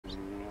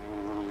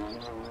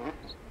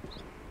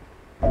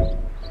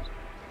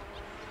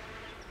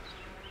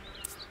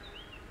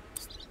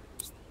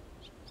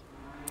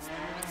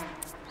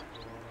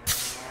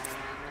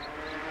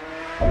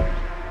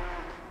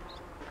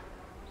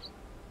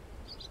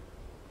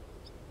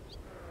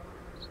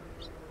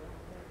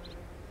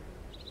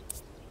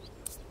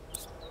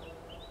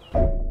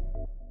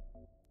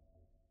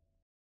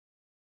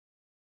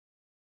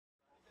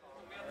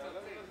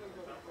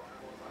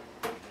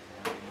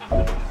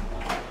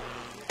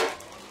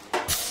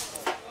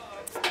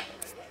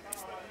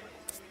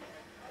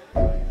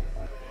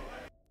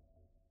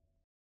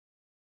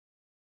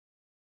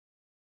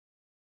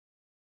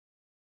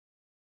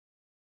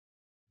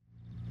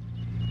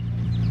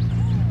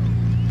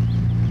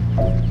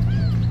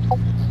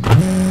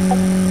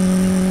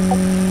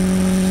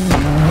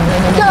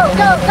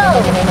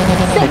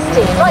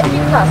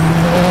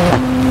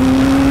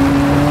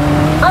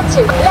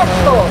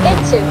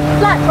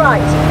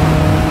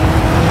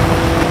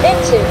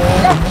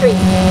3,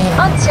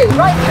 onto,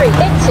 right 3,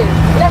 into,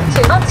 left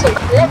 2, onto,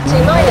 left 2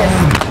 minus.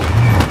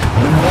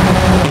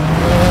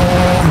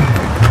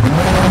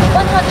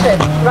 100,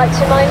 right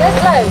 2 minus,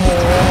 closed.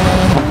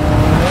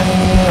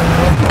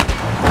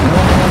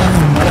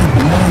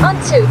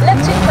 Onto,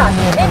 left 2 plus,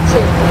 into,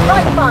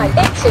 right 5,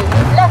 into,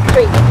 left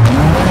 3.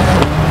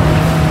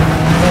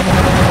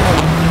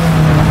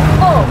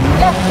 4,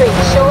 left 3,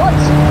 short.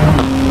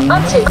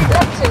 Onto,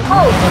 left 2,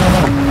 hold.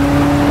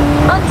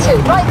 Onto,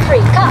 right 3,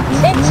 cut,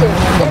 into,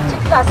 left 2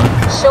 plus,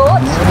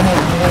 short.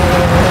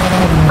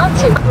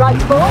 Onto,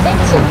 right 4,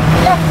 into,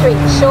 left 3,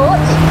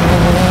 short.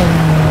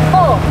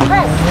 4,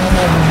 crest.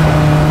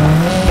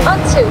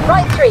 Onto,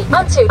 right 3,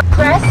 onto,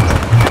 crest.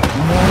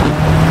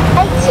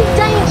 80,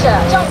 danger,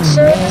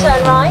 junction,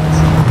 turn right.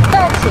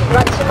 30,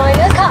 right 2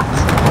 minus, cut.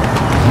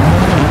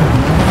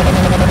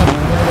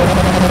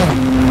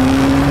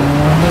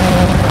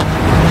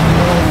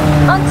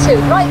 Onto,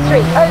 right 3,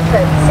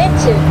 opens,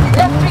 into,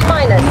 left 3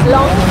 minus,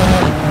 long.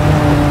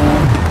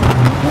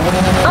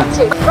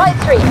 Onto, right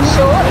 3,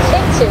 short,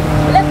 into,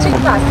 left 2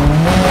 plus.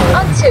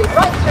 Onto,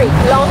 right 3,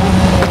 long.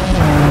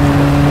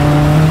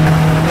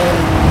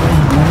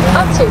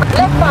 Onto,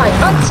 left 5,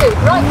 onto,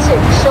 right 2,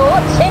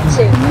 short,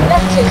 into,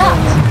 left 2, cut.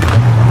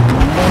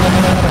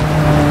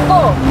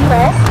 4,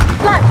 crest,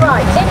 flat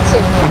right, into,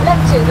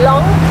 left 2,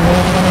 long.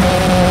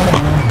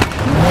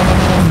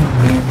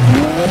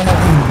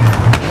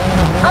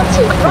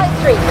 Onto, right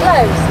 3,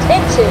 closed,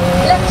 into,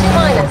 left 2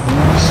 minus,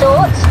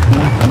 short,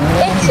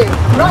 into,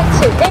 right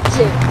 2,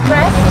 into,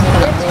 crest,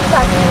 left 2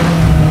 plus.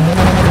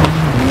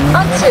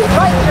 Onto,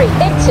 right 3,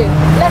 into,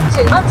 left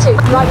 2, onto,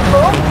 right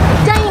 4,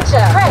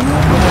 danger, crest,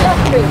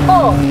 left 3,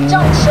 4,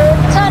 junction,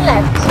 turn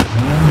left.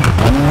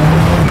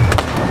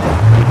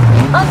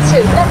 Onto,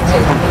 left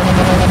 2.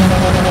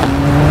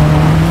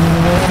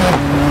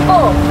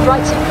 4,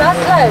 right 2 plus,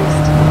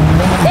 closed.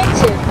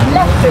 Into,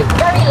 left 3,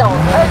 very long,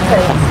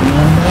 opens.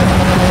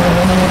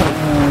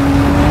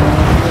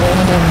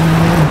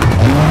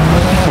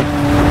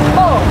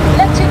 4,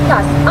 left 2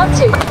 plus,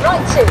 onto,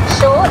 right 2,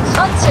 short,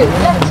 onto,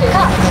 left 2,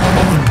 cut.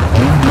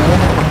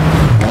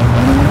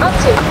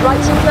 Onto,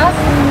 right 2 plus.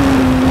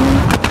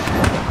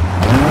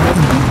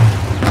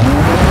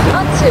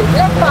 Onto,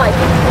 left 5.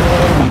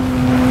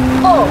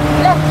 4,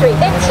 left 3,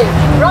 into,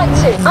 right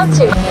 2,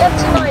 onto, left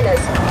 2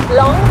 minus,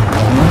 long.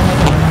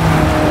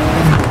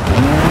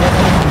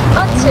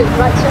 Onto,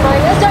 right 2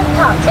 minus, don't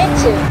cut,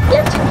 into,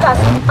 left 2 plus,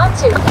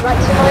 onto, right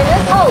 2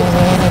 minus, hold.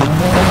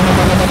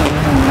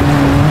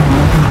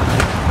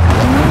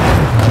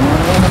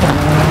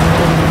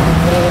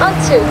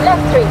 Onto,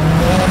 left 3.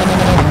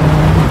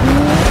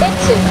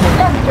 Into,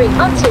 left 3,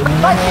 onto,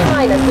 right 3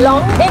 minus,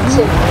 long,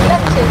 into,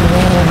 left 2.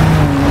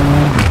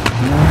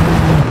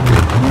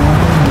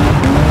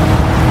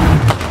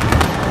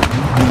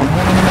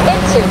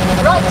 Into,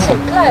 right 2,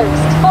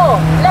 closed, 4,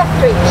 left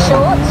 3,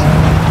 short.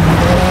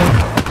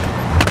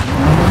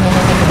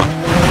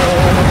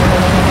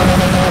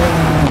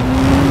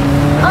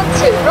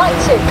 Onto, right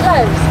 2,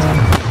 closed.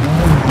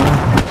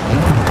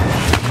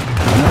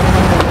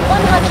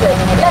 100,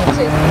 left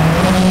 2.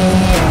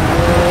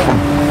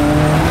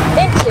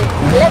 Into,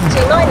 left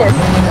 2 minus,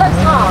 close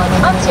hard,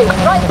 onto,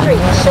 right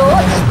 3,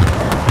 short.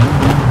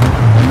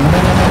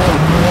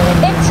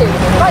 Into,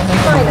 right 3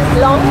 minus,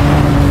 long.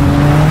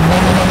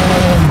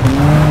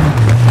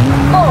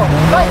 4,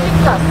 right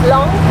 3 plus,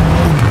 long.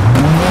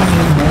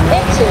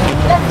 Into,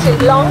 left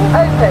 2, long,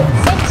 opens,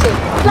 into,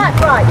 flat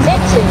right,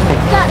 into,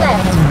 flat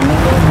left.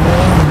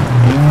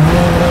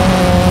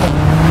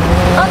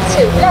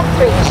 Onto, left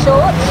 3,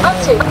 short,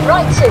 onto,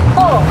 right 2,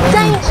 4,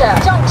 danger,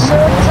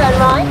 junction, turn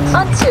right,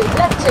 onto,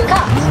 left 2,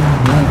 cut.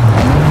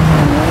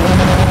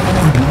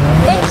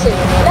 Into,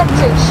 left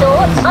 2,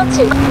 short,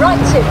 onto,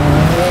 right 2.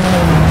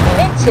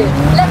 Into,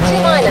 left 2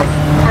 minus,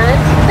 and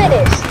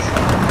finished.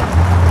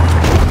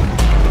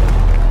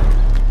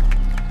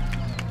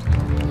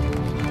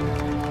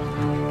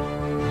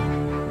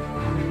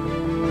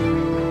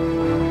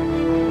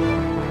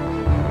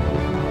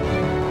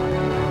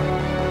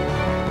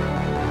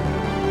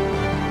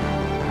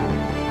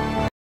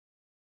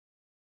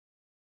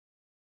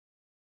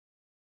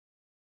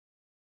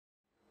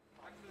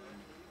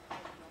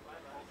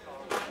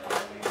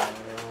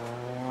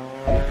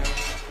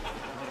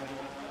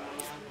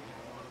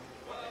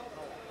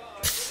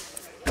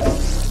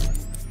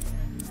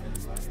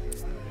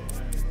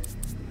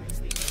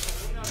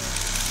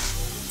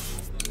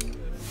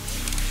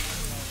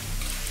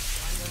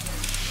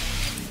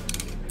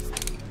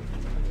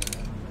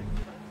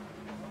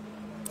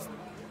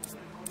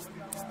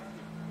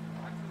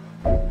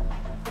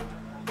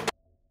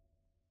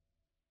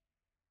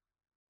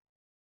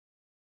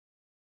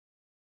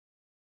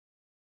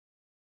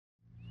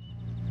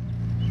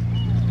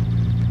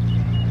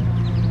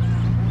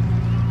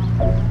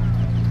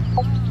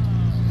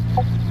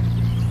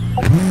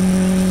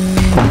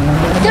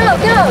 Go,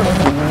 go!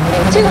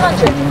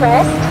 200,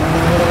 crest.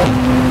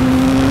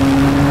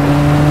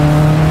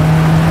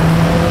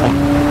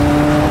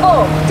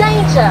 4,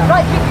 danger,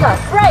 right 3 plus,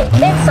 brake,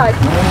 inside,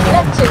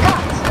 left 2,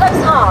 cut,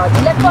 close hard,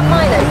 left 1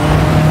 minus.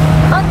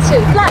 Onto,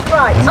 onto, flat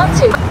right,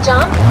 onto,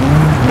 jump,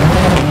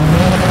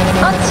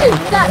 onto,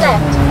 flat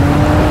left,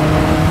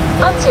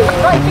 onto,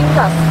 right 3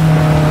 plus,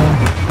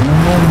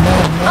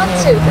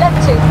 onto, left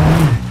 2,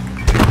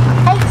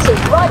 80,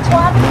 right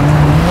 1,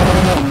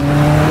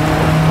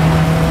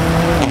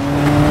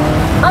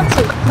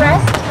 onto,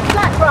 crest,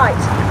 flat right,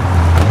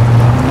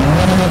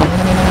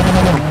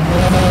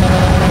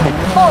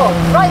 4,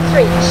 right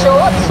 3,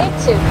 short,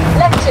 into,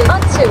 left 2,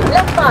 onto,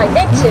 left 5,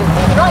 into,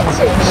 right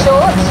 2,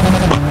 short,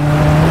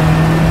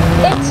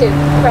 into,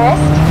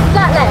 crest,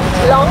 flat left,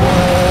 long,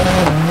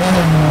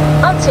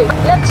 onto,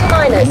 left 2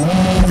 minus,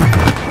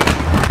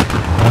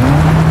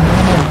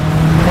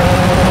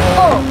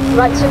 4,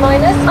 right 2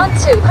 minus,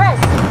 onto,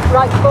 crest,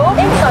 right 4,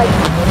 inside,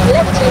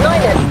 left 2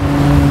 minus,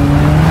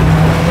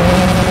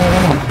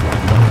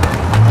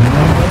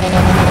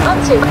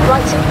 onto,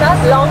 right 2 plus,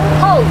 long,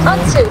 hold,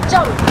 onto,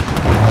 jump,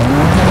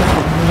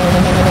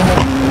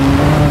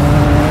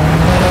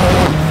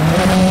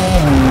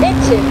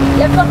 into,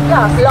 left 1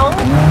 plus, long,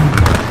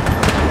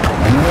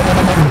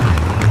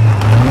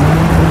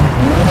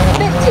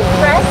 50,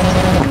 crest,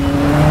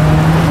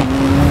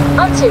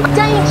 onto,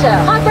 danger,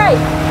 high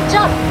brake,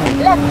 jump,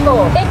 left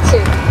 4, into,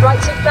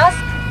 right 2 plus,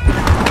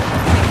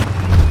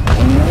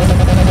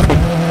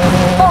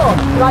 4,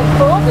 right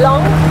 4,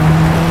 long,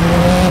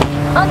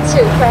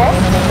 onto, crest,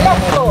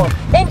 left 4,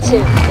 into,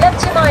 left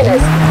 2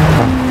 minus,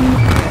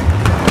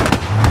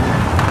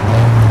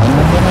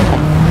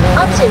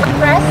 onto,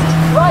 crest,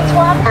 right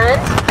 1 and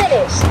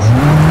finished.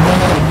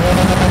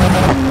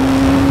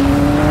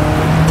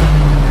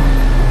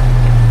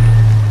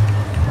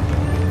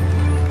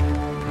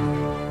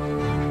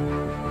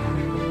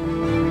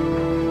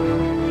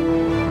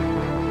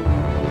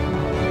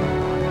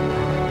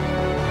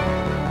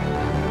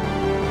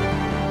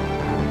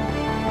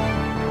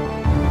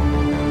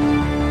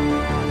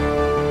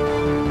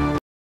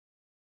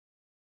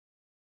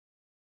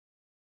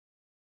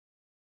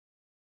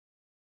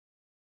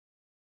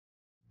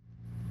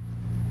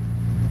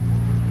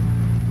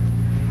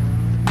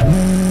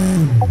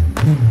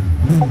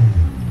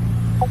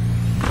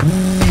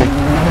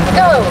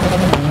 Go!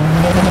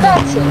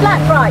 30,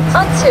 flat right,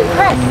 onto,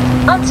 crest,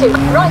 onto,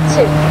 right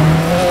 2,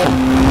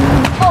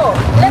 4,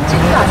 left 2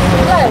 plus,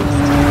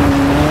 closed,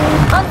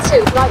 onto,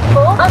 right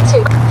 4, onto,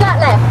 flat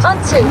left,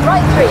 onto,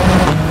 right 3,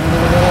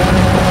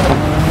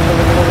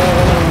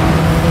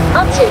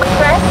 onto,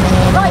 crest,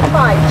 right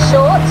 5,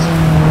 short,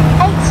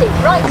 80,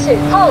 right 2,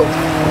 hold,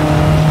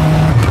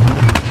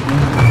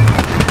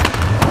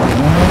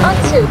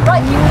 onto,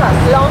 right 3 plus,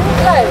 long,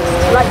 closed,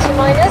 right 2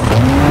 minus,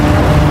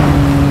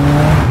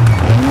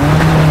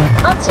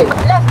 onto,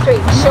 left 3,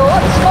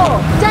 short,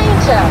 4,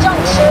 danger,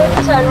 junction,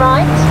 turn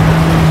right,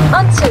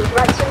 onto,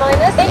 right 2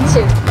 minus,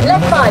 into,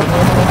 left 5,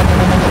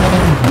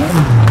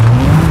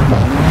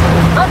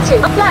 onto,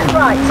 flat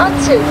right,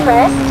 onto,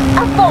 crest, à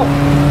fond,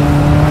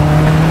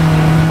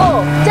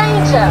 4,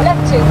 danger,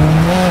 left 2,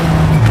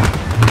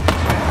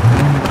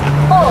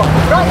 4,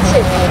 right 2,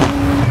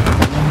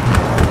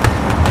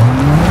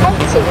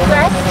 80,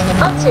 crest,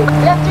 onto,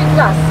 left 3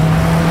 plus,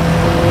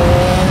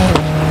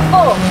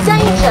 4,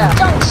 danger,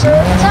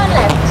 junction, turn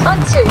left,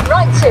 onto,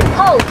 right 2,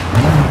 hold,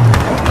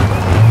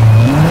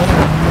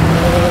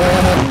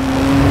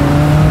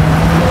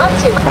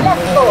 onto,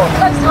 left 4,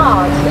 close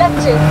hard, left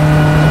 2,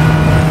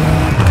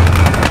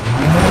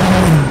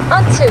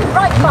 onto,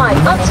 right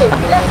 5, onto,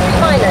 left 3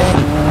 minus,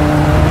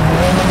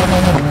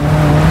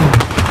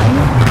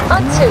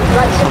 onto,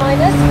 right 2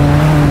 minus,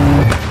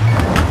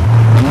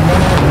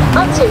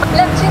 onto,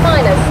 left 2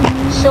 minus,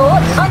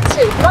 short,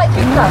 onto, right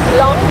 3 plus,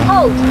 long,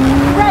 hold,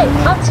 brake,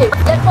 onto,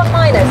 left 1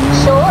 minus,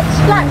 short,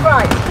 flat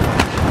right,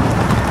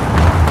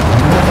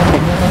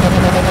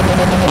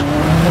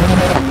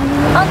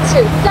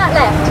 onto, flat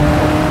left,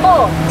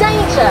 4,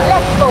 danger,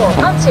 left 4,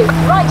 onto,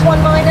 right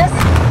 1 minus,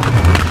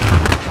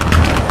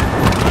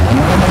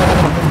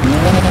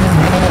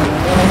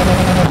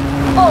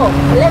 4,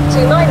 left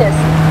 2 minus,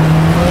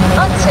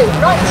 onto,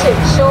 right 2,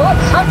 short,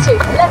 onto,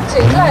 left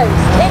 2 closed,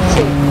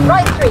 into,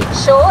 right 3,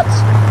 short,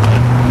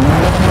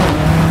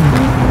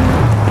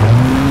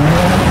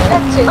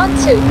 left 2,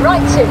 onto,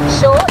 right 2,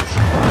 short,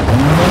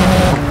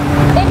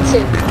 into,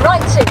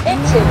 right 2,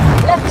 into,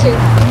 left 2,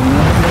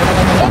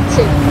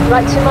 into,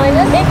 right 2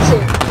 minus, into,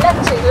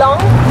 left 2,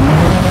 long,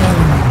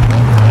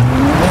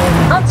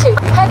 onto,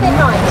 heading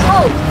right,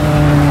 hold,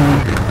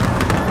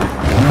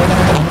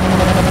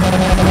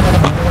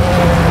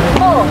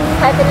 4,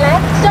 heading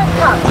left, don't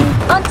cut,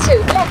 onto,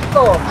 left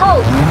 4,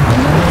 hold,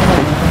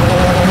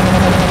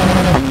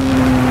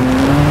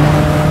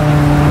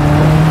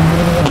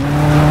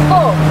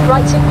 4,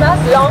 right 2 plus,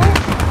 long,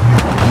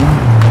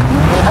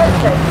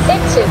 open,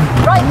 into,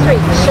 right 3,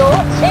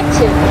 short,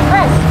 into,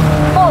 crest,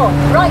 4,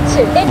 right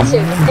 2, into,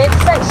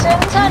 intersection,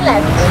 turn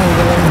left,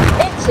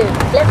 into,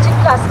 left 2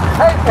 plus,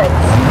 opens,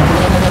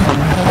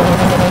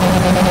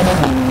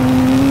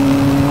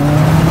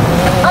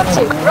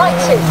 onto, right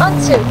 2,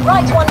 onto,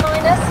 right 1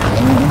 minus,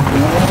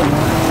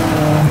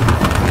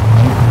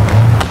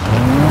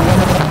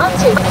 onto,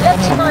 Onto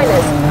left 2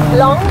 minus.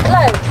 Long,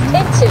 close.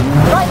 Into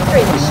right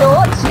 3,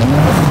 short.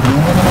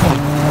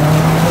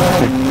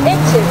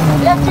 Into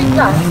left 3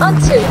 plus.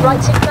 Onto right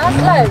 2 plus,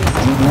 closed.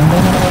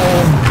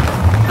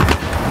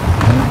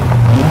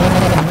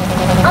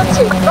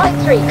 Onto right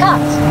 3,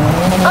 cut.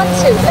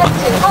 Onto left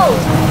 2, hold.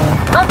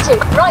 Onto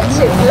right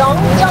 2, long,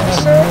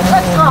 junction,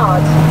 close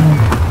hard.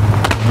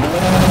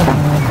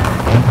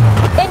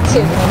 Into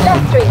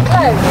left 3,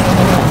 closed.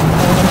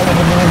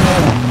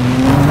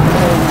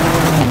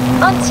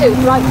 Onto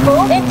right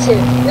 4, into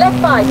left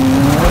 5.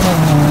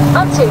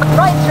 Onto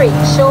right 3,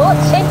 short,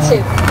 into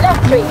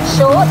left 3,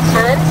 short,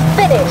 and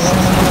finished.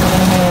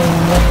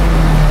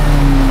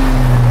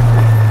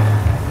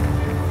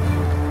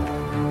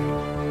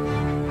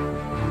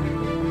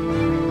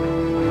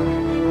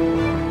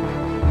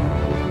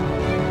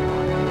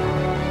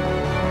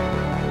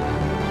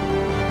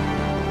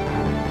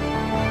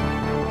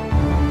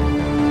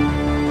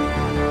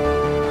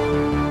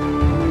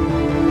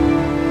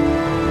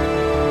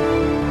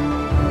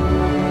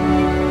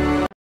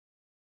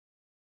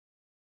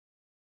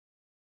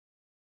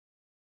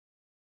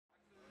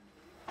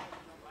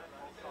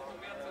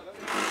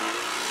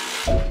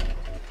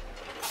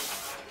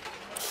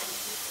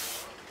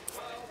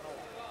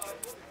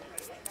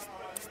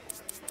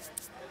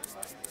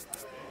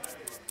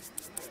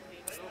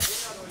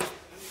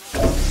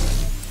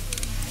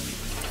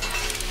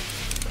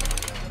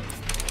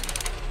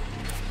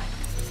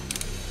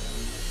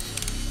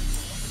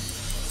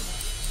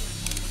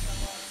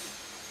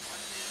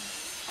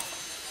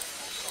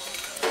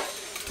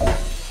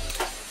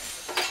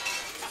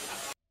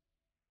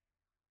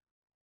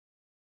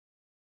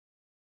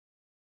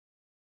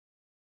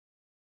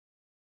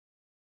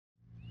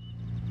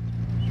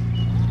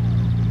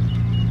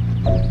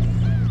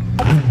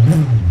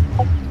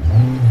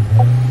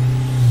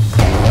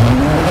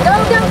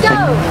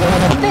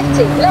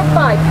 Left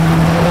 5.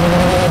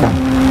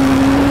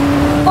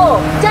 4.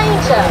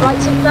 Danger. Right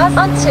 2 plus.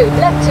 Onto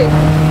left 2.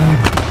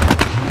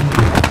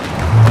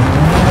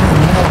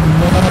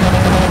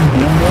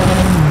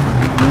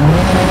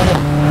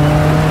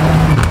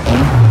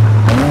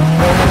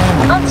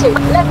 Onto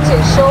left 2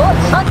 short.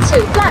 Onto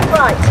flat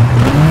right.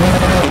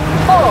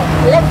 4.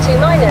 Left 2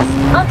 minus.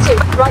 Onto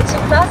right 2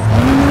 plus.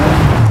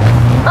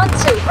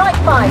 Onto right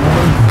 5.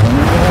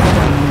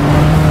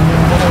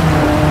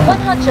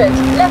 100,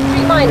 left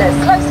 3 minus,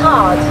 close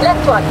hard,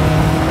 left 1.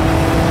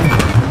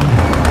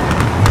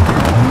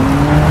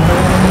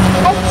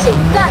 80,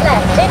 flat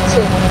left,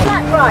 into,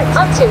 flat right,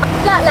 onto,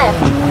 flat left.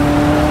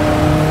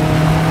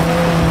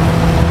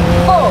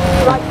 4,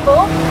 right 4.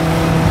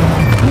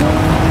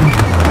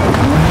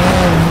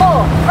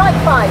 4, right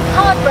 5,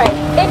 hard brake,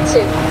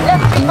 into,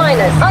 left 3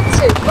 minus,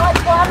 onto, right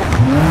 1.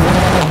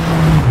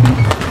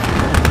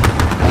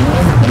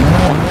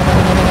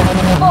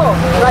 4,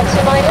 right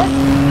 2 minus.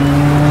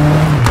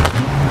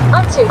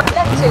 Onto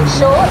left 2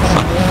 short.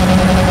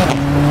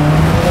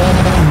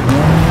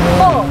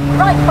 4,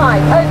 right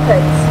 5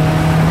 opens.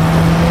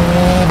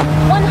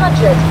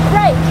 100,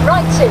 brake,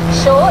 right 2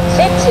 short,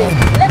 into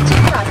left 2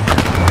 plus.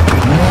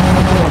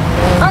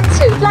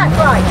 Onto flat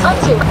right,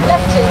 onto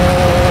left 2.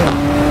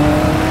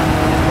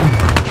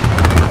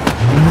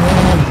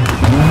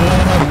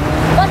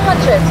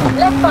 100,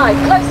 left 5,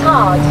 close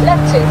hard,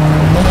 left 2.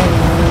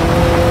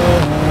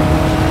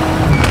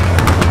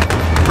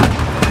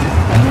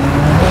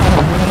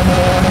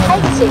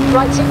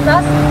 Right 2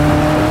 plus.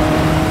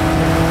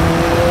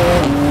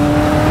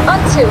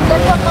 Onto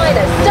left 1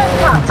 minus, don't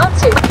cut.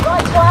 Onto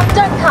right 1,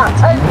 don't cut.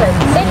 Open,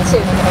 into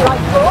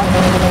right 4.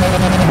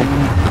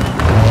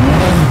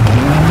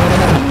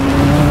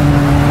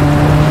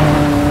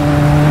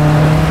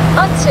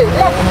 Onto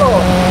left 4.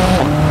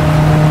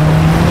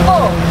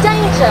 4,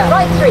 danger.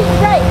 Right 3,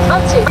 brake.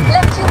 Onto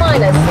left 2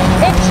 minus,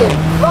 into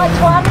right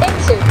 1,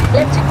 into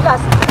left 2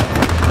 plus.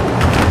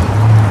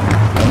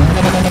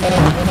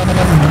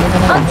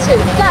 Onto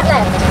flat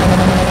left.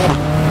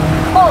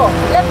 4,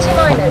 left 2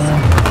 minus.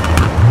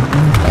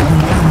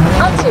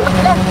 Onto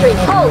left 3,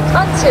 hold.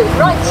 Onto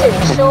right 2,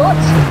 short.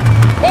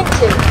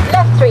 Into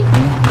left 3.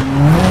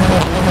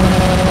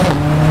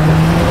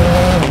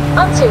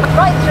 Onto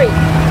right 3.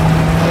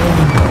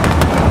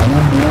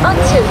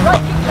 Onto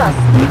right 3 plus.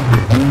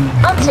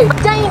 Onto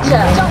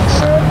danger.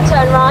 Junction,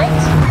 turn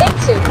right.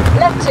 Into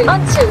left 2.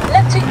 Onto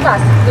left 2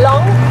 plus.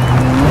 Long.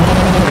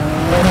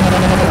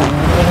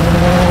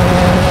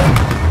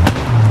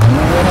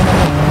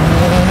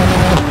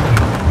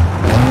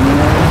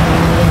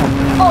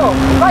 4,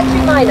 right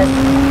 3 minus.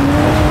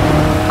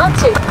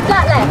 Onto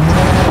flat left.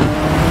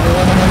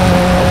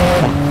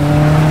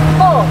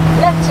 4,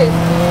 left 2.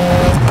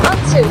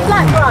 Onto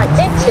flat right,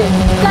 into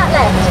flat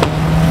left.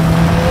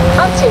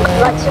 Onto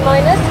right 2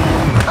 minus.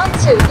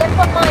 Onto left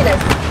 1 minus.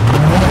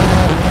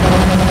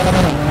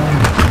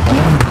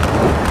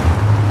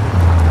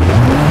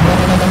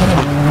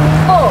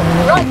 4,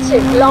 right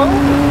 2, long.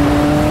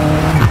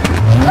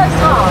 Close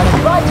hard,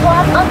 right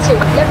 1, onto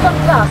left 1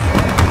 plus.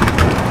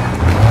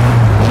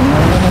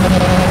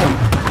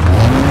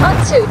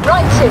 Onto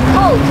right 2,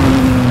 hold.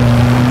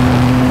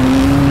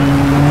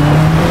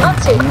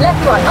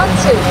 right,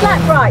 onto, flat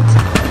right.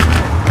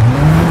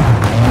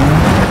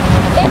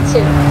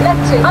 Into, left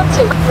 2,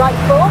 onto, right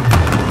 4.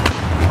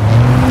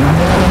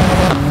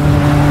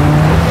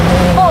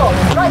 4,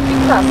 right 3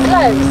 plus,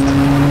 closed.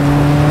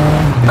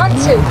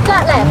 Onto,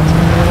 flat left.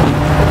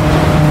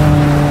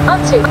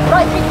 Onto,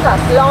 right 3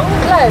 plus, long,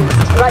 closed.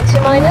 Right 2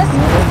 minus.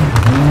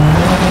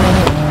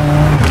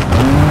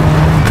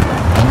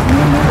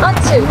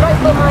 Onto, right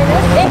 4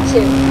 minus,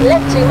 into,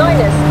 left 2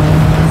 minus.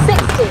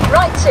 60,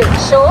 right 2,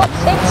 short,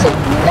 into,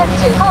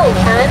 left 2, hold,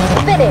 and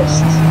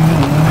finished.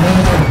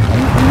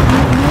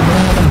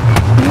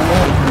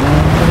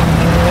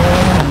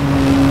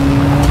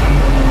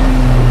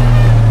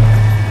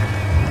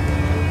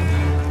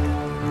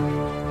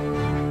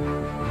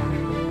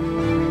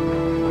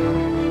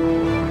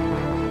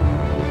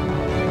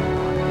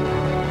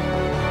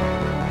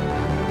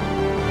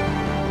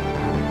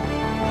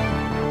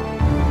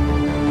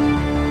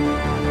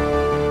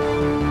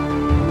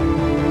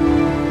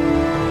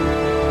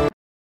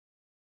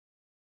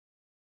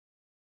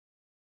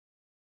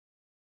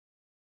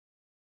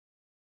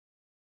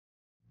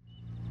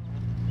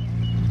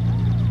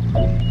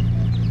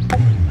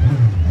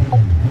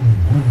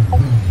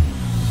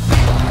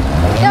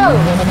 Go!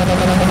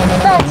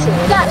 30,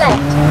 flat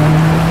left.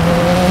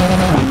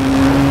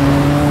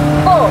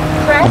 4,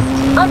 crest,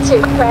 onto,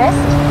 crest,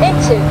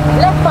 into,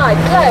 left 5,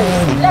 closed,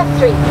 left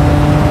 3.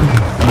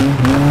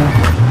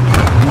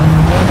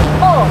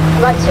 4,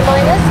 right 2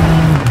 minus.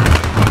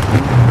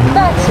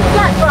 30,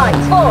 flat right,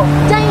 4,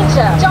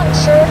 danger,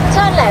 junction,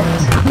 turn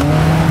left.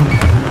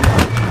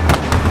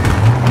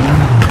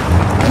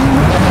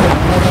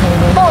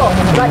 4,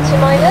 right 2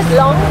 minus,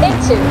 long,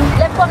 into,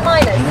 left 1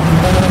 minus.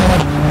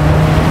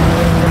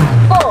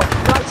 4,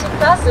 right 2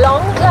 plus,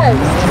 long, closed,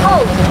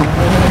 hold.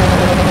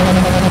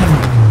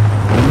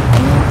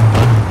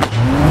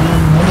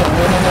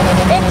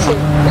 Into,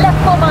 left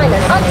 4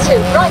 minus, onto,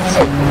 right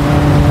 2.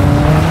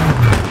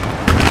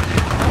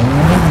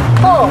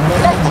 4,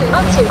 left 2,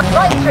 onto,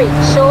 right 3,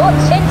 short,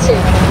 into,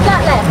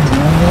 flat left.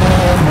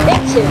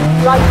 Into,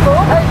 right 4,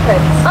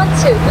 open,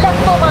 onto, left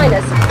 4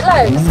 minus,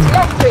 closed,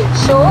 left 3,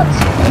 short.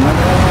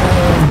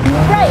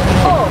 Brake,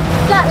 4,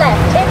 flat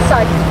left,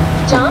 inside,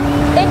 jump,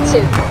 into,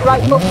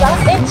 right 4 plus,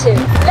 into,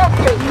 left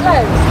 3,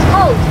 closed,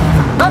 hold,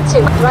 onto,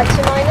 right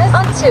 2 minus,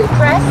 onto,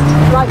 crest,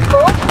 right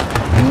 4.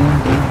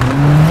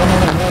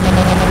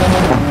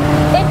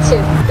 Into,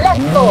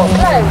 left 4,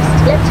 closed,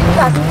 left 2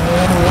 plus.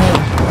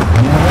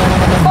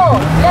 4,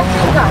 left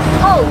 3 plus,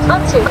 hold,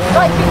 onto,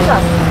 right 3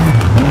 plus.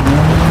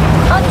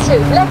 Onto,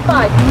 left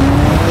 5.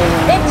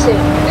 Into,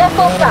 left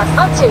 4 plus,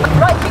 onto,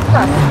 right 3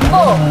 plus.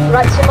 4,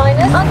 right 2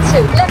 minus, onto,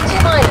 left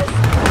 2 minus.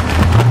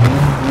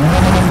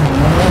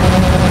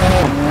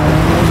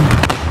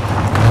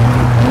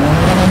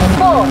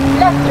 4,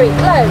 left 3,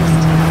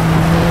 closed.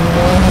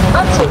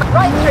 Onto,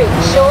 right 3,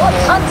 short,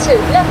 onto,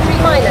 left 3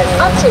 minus,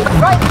 onto,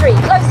 right 3,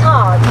 close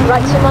hard,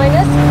 right 2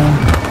 minus,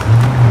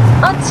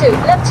 onto,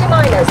 left 2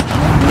 minus.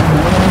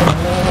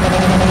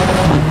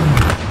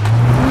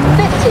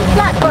 50,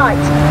 flat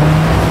right.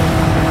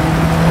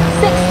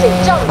 60,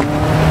 jump.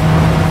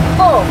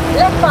 4,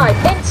 left 5,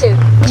 into,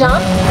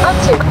 jump,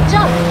 onto,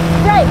 jump,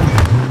 brake.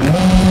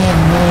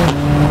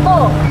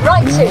 4,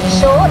 right 2,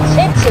 short,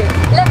 into,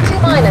 left 2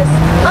 minus,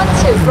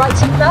 onto, right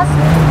 2 plus.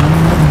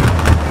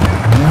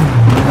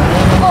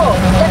 4,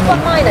 left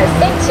 1 minus,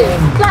 into,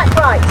 flat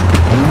right.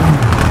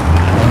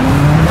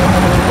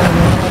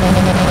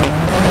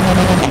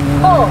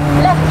 4,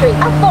 left 3,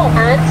 up 4,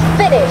 and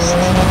finished.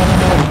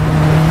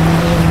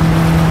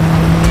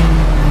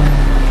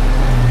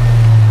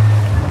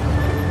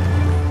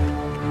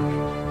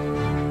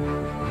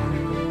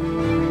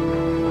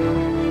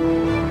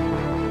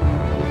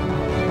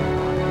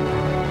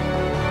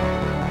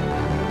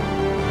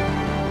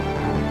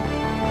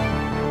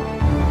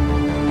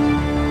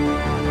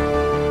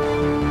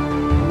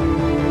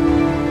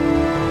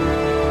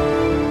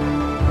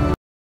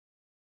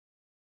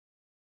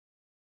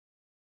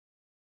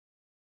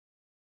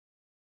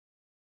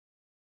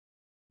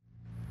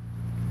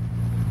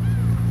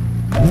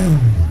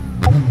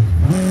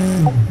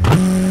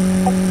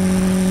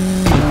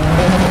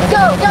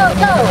 Go, go,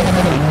 go!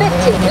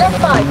 50, left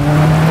 5.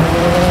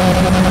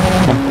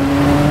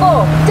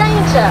 4,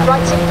 danger!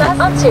 Right 2 plus,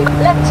 onto,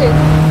 left 2.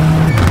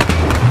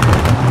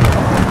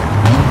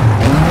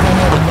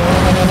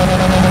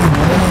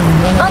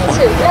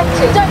 Onto, left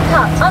 2, don't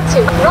cut,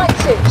 onto, right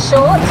 2,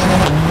 short.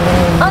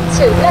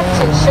 Onto, left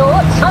 2,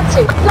 short,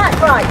 onto, flat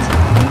right.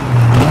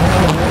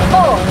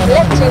 4,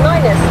 left 2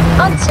 minus,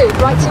 onto,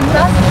 right 2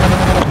 plus.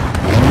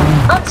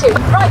 Onto,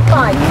 right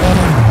 5.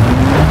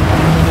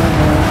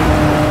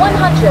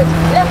 100,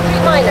 left 3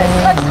 minus,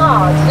 close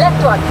hard,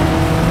 left 1.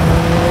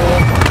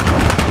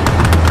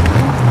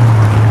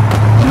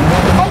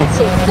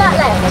 80, flat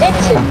left,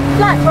 into,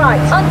 flat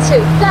right, onto,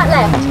 flat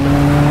left.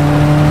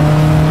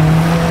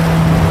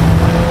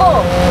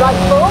 4, right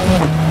 4.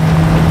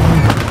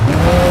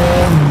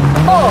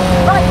 4,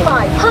 right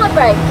 5, hard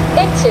brake,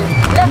 into,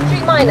 left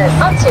 3 minus,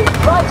 onto,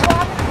 right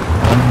 1.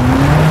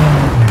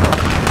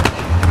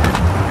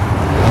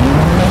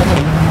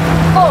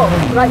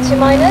 right 2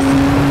 minus.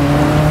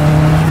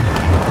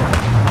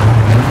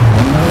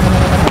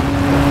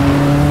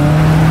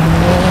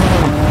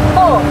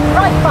 4,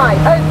 right 5,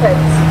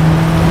 opens.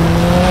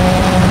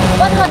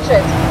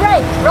 100,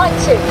 brake, right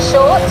 2,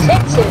 short,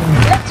 into,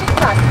 left 2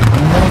 plus.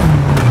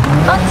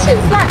 Onto,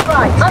 flat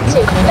right,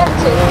 onto, left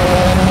 2.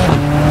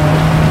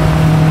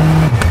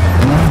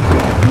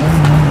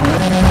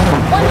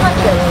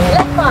 100,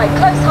 left 5,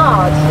 close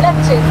hard,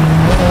 left 2.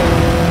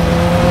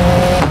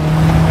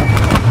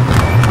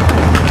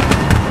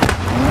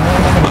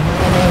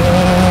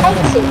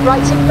 80,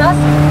 right 2 plus.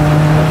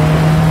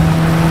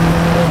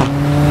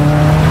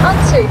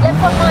 Onto, left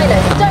 1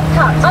 minus, don't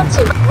cut,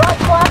 onto,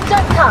 right 1,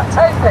 don't cut,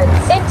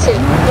 opens, into,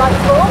 right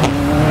 4.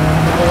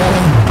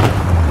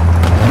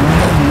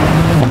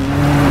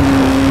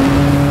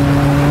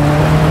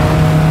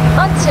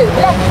 Onto,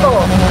 left 4.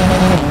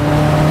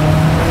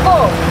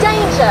 4,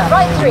 danger,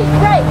 right 3,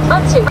 brake,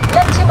 onto,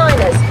 left 2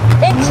 minus,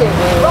 into,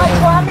 right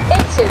 1,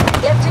 into,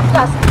 left 2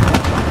 plus.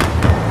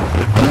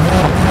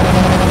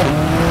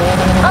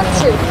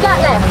 Onto, flat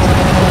left.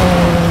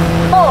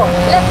 4,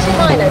 left 2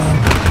 minus.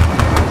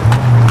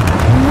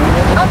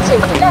 Onto,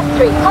 left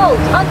 3, hold,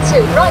 onto,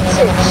 right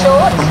 2,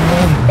 short,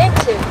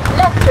 into,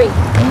 left 3.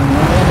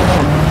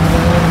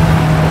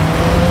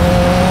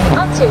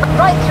 Onto,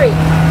 right 3.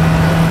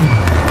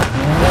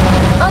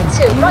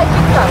 Onto, right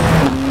 3 plus.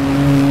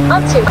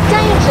 Onto,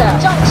 danger,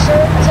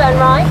 junction, turn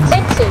right,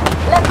 into,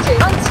 left 2,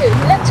 onto,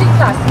 left 2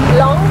 plus,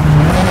 long.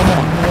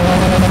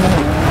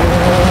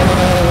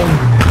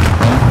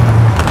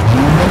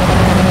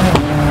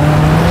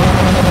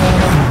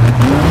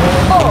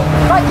 4,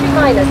 right 3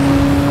 minus.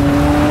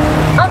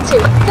 Onto,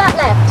 flat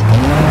left.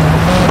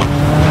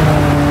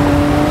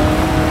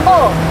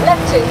 4,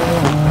 left 2.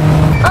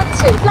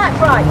 Onto, flat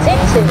right,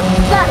 into,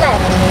 flat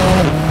left.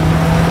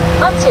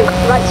 Onto,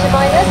 right 2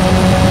 minus.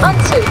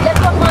 Onto,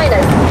 left 1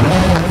 minus.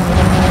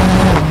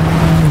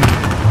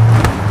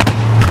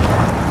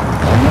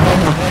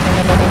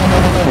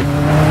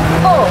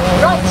 4,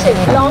 right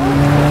 2, long.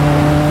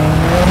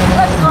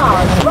 Close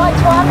hard, right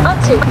 1,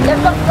 onto,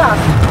 left 1 plus.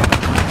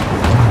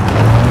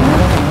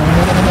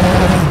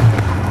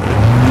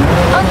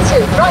 Onto,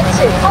 right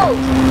 2, hold.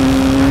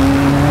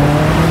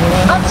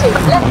 Onto,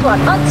 left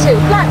 1, onto,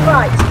 flat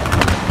right.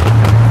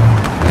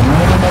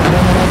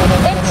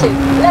 Into,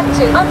 left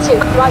 2, onto,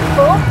 right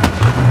 4.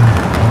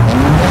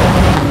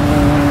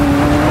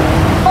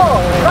 4,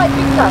 right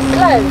 3 plus,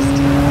 closed.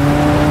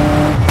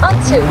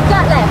 Onto,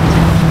 flat left.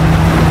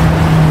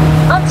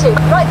 Onto,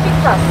 right 3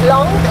 plus,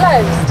 long,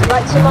 closed.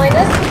 Right 2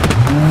 minus.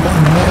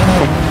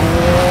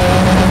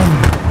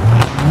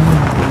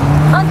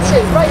 Onto,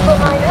 right 4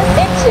 minus,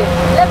 into,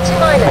 left 2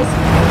 minus.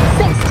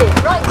 60,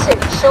 right 2,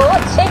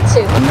 short,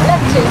 into,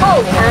 left 2,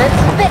 hold, and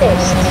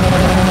finish.